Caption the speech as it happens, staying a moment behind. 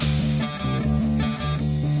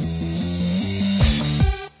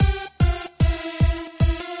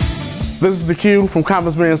This is the Q from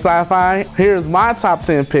Comics Being Sci-Fi. Here's my top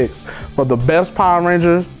 10 picks for the best Power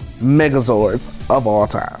Ranger Megazords of all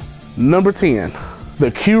time. Number 10,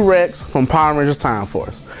 the Q-Rex from Power Rangers Time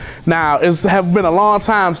Force. Now, it's have been a long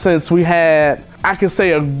time since we had, I could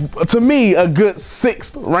say, to me, a good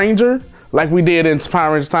sixth Ranger like we did in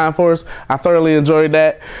Power Rangers Time Force. I thoroughly enjoyed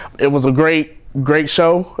that. It was a great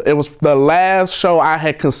show. It was the last show I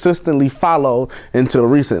had consistently followed until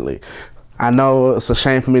recently. I know it's a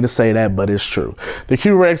shame for me to say that, but it's true. The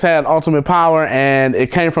Q-Rex had ultimate power, and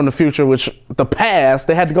it came from the future, which the past,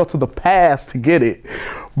 they had to go to the past to get it.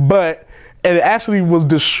 But it actually was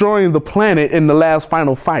destroying the planet in the last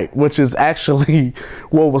final fight, which is actually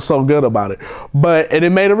what was so good about it. But it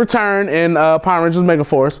made a return in Power Rangers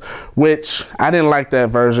Megaforce, which I didn't like that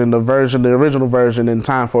version. The original version in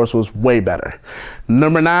Time Force was way better.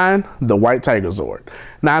 Number 9, the White Tiger Zord.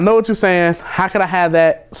 Now I know what you're saying. How could I have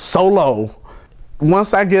that so low?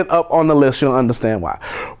 Once I get up on the list, you'll understand why.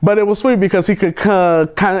 But it was sweet because he could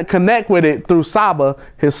kind of connect with it through Saba,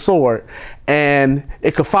 his sword, and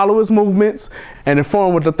it could follow his movements and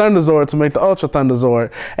inform with the Thunder Zord to make the Ultra Thunder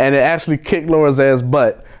Zord, and it actually kicked Lorazan's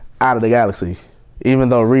butt out of the galaxy, even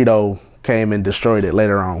though Rito came and destroyed it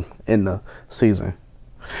later on in the season.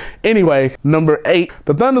 Anyway, number 8,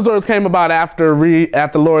 the Thunder Zords came about after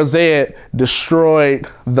Lorazan destroyed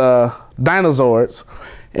the Dinozords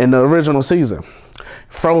in the original season.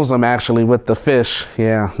 Froze them actually with the fish.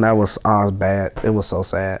 Yeah, that was bad. It was so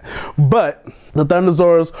sad. But the Thunder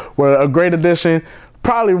Zords were a great addition.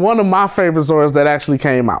 Probably one of my favorite Zords that actually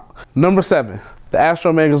came out. Number 7, the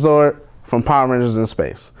Astro Megazord from Power Rangers in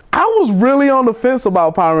Space. I was really on the fence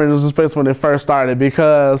about Power Rangers in Space when it first started,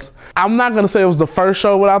 because I'm not going to say it was the first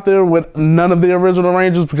show out there with none of the original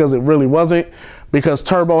Rangers, because it really wasn't, because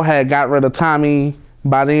Turbo had got rid of Tommy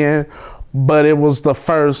by then, but it was the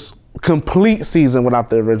first complete season without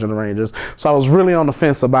the original Rangers. So I was really on the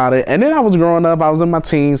fence about it. And then I was growing up, I was in my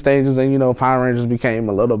teen stages, and Power Rangers became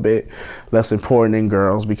a little bit less important and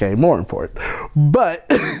girls became more important. But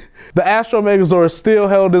the Astro Megazord still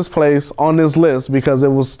held its place on this list because it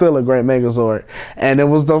was still a great Megazord, and it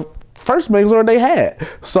was the first Megazord they had.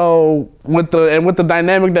 So with the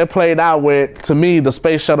dynamic that played out with, to me, the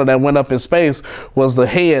space shuttle that went up in space was the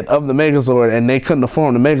head of the Megazord, and they couldn't have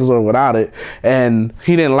formed the Megazord without it. And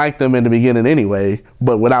he didn't like them in the beginning anyway,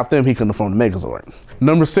 but without them, he couldn't have formed the Megazord.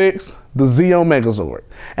 Number 6, the Zeo Megazord.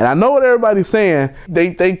 And I know what everybody's saying.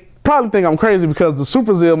 They probably think I'm crazy because the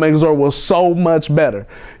Super Zeo Megazord was so much better.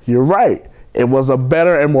 You're right. It was a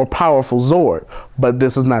better and more powerful Zord, but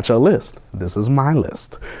this is not your list. This is my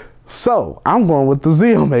list. So I'm going with the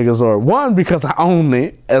Zeo Megazord. 1, because I owned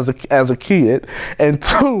it as a kid, and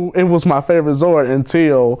 2, it was my favorite Zord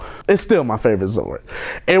until it's still my favorite Zord.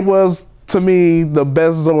 It was, to me, the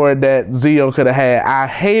best Zord that Zeo could have had. I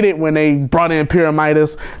hate it when they brought in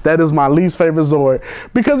Pyramidas. That is my least favorite Zord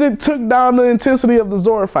because it took down the intensity of the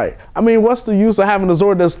Zord fight. I mean, what's the use of having a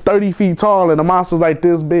Zord that's 30 feet tall and the monster's like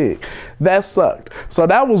this big? That sucked. So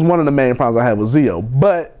that was one of the main problems I had with Zeo.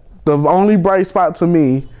 But the only bright spot to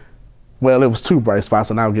me, well, it was 2 bright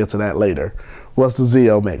spots, and I'll get to that later, was the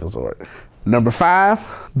Zeo Megazord. Number 5,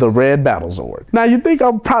 the Red Battle Zord. Now, you think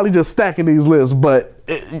I'm probably just stacking these lists, but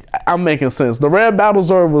I'm making sense. The Red Battle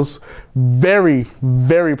Zord was very,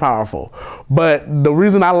 very powerful. But the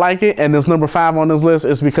reason I like it, and it's number 5 on this list,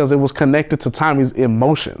 is because it was connected to Tommy's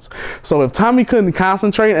emotions. So if Tommy couldn't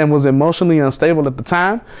concentrate and was emotionally unstable at the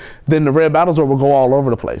time, then the Red Battle Zord would go all over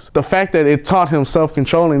the place. The fact that it taught him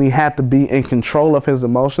self-control, and he had to be in control of his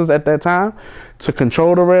emotions at that time to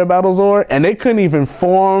control the Red Battle Zord, and they couldn't even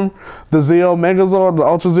form the Zeo Megazord, the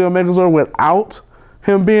Ultra Zeo Megazord, without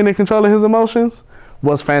him being in control of his emotions,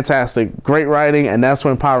 was fantastic. Great writing, and that's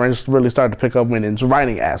when Power Rangers really started to pick up in its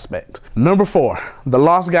writing aspect. Number 4, the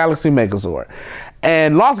Lost Galaxy Megazord.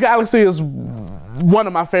 And Lost Galaxy is one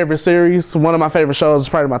of my favorite series, one of my favorite shows. It's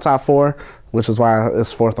probably my top 4, which is why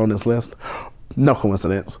it's 4th on this list. No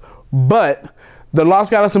coincidence. But the Lost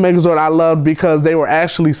Galaxy Megazord I loved because they were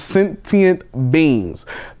actually sentient beings.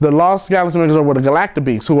 The Lost Galaxy Megazord were the Galacta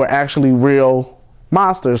Beasts, who were actually real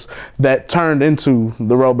monsters that turned into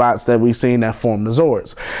the robots that we've seen that formed the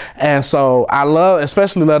Zords. And so I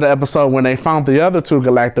especially love the episode when they found the other 2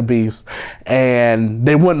 Galacta Beasts, and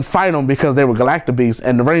they wouldn't fight them because they were Galacta Beasts,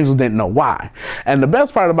 and the Rangers didn't know why. And the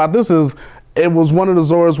best part about this is it was one of the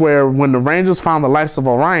Zords where when the Rangers found the Lights of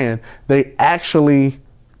Orion, they actually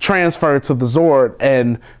transferred to the Zord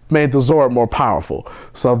and made the Zord more powerful.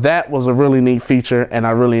 So that was a really neat feature, and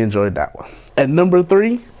I really enjoyed that one. At number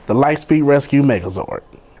 3, the Lightspeed Rescue Megazord.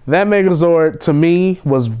 That Megazord to me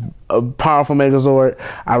was a powerful Megazord.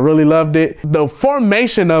 I really loved it. The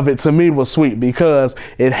formation of it to me was sweet because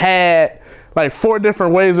it had like 4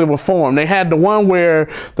 different ways it would form. They had the one where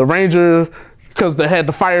the Ranger, because they had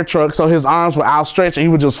the fire truck, so his arms were outstretched and he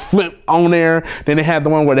would just flip on there. Then they had the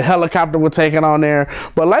one where the helicopter would take it on there.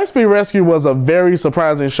 But Lightspeed Rescue was a very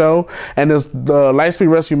surprising show, and the Lightspeed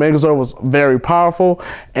Rescue Megazord was very powerful,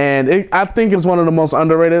 and I think it's one of the most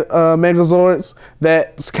underrated Megazords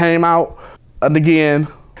that came out. And again,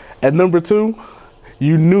 at number 2,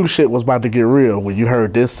 you knew shit was about to get real when you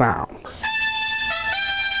heard this sound.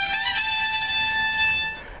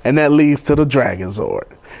 And that leads to the Dragon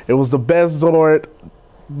Zord. It was the best Zord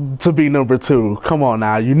to be number 2. Come on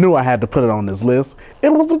now, you knew I had to put it on this list. It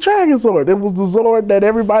was the Dragon Zord. It was the Zord that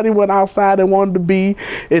everybody went outside and wanted to be.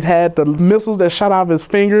 It had the missiles that shot out of his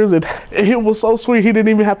fingers. It was so sweet, he didn't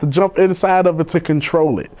even have to jump inside of it to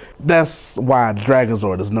control it. That's why the Dragon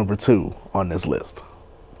Zord is number 2 on this list.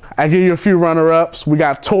 I give you a few runner-ups. We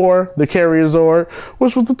got Tor, the Carrier Zord,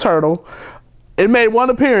 which was the turtle. It made one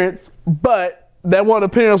appearance, but that one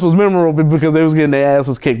appearance was memorable because they was getting their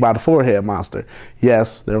asses kicked by the Forehead Monster.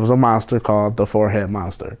 Yes, there was a monster called the Forehead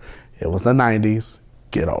Monster. It was the 90s.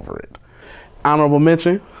 Get over it. Honorable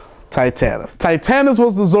mention, Titanus. Titanus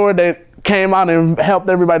was the Zord that came out and helped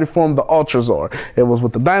everybody form the Ultra Zord. It was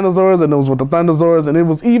with the Dinosaurs and it was with the Thunder Zords, and it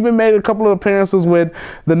was even made a couple of appearances with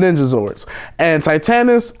the Ninja Zords. And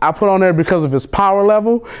Titanus, I put on there because of his power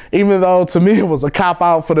level, even though to me it was a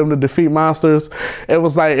cop-out for them to defeat monsters. It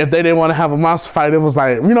was like, if they didn't want to have a monster fight, it was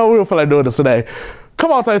like, you know, we don't feel like doing this today.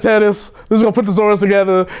 Come on, Titanus, we're just gonna put the Zords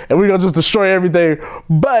together and we're gonna just destroy everything.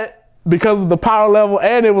 But because of the power level,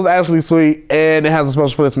 and it was actually sweet, and it has a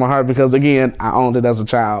special place in my heart because, again, I owned it as a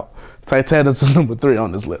child. Titanus is number 3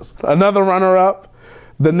 on this list. Another runner-up,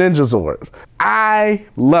 the Ninja Zord. I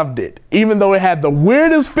loved it. Even though it had the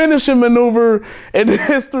weirdest finishing maneuver in the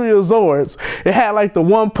history of Zords. It had like the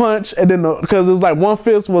one punch, and then because it was like one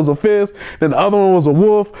fist was a fist, then the other one was a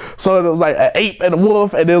wolf. So it was like an ape and a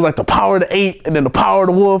wolf, and then like the power of the ape, and then the power of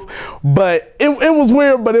the wolf. But it was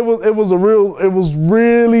weird, but it was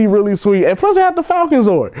really, really sweet. And plus it had the Falcon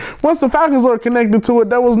Zord. Once the Falcon Zord connected to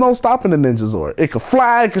it, there was no stopping the Ninja Zord. It could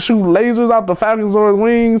fly, it could shoot lasers out the Falcon Zord's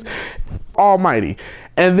wings. Almighty.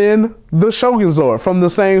 And then the Shogun Zord from the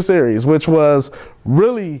same series, which was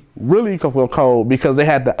really, really cold because they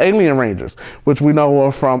had the Alien Rangers, which we know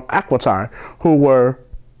were from Aquitar, who were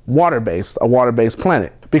water-based, a water-based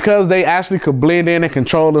planet. Because they actually could blend in and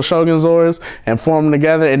control the Shogun Zords and form them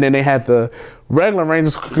together, and then they had the regular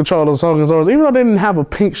Rangers control the Shogun Zords, even though they didn't have a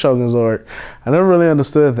pink Shogun Zord. I never really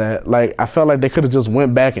understood that. Like, I felt like they could have just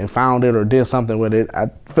went back and found it or did something with it. I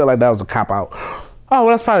feel like that was a cop-out. Oh,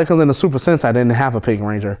 well, that's probably because in the Super Sentai, they didn't have a Pink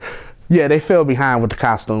Ranger. Yeah, they fell behind with the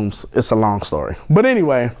costumes. It's a long story. But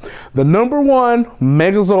anyway, the number 1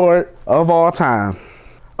 Megazord of all time,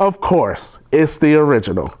 of course, it's the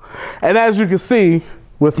original. And as you can see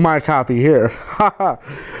with my copy here,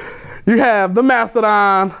 you have the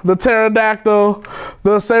Mastodon, the Pterodactyl,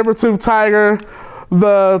 the Saber-toothed Tiger,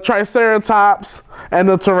 the Triceratops, and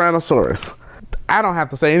the Tyrannosaurus. I don't have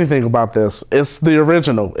to say anything about this. It's the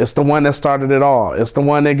original. It's the one that started it all. It's the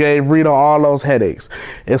one that gave Rita all those headaches.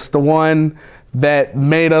 It's the one that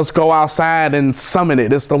made us go outside and summon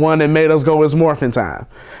it. It's the one that made us go, it's morphin' time.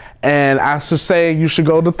 And I should say you should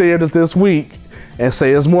go to theaters this week and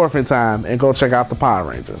say it's morphin' time and go check out the Power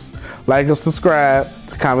Rangers. Like and subscribe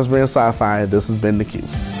to Comics Bring Sci-Fi. This has been The Q.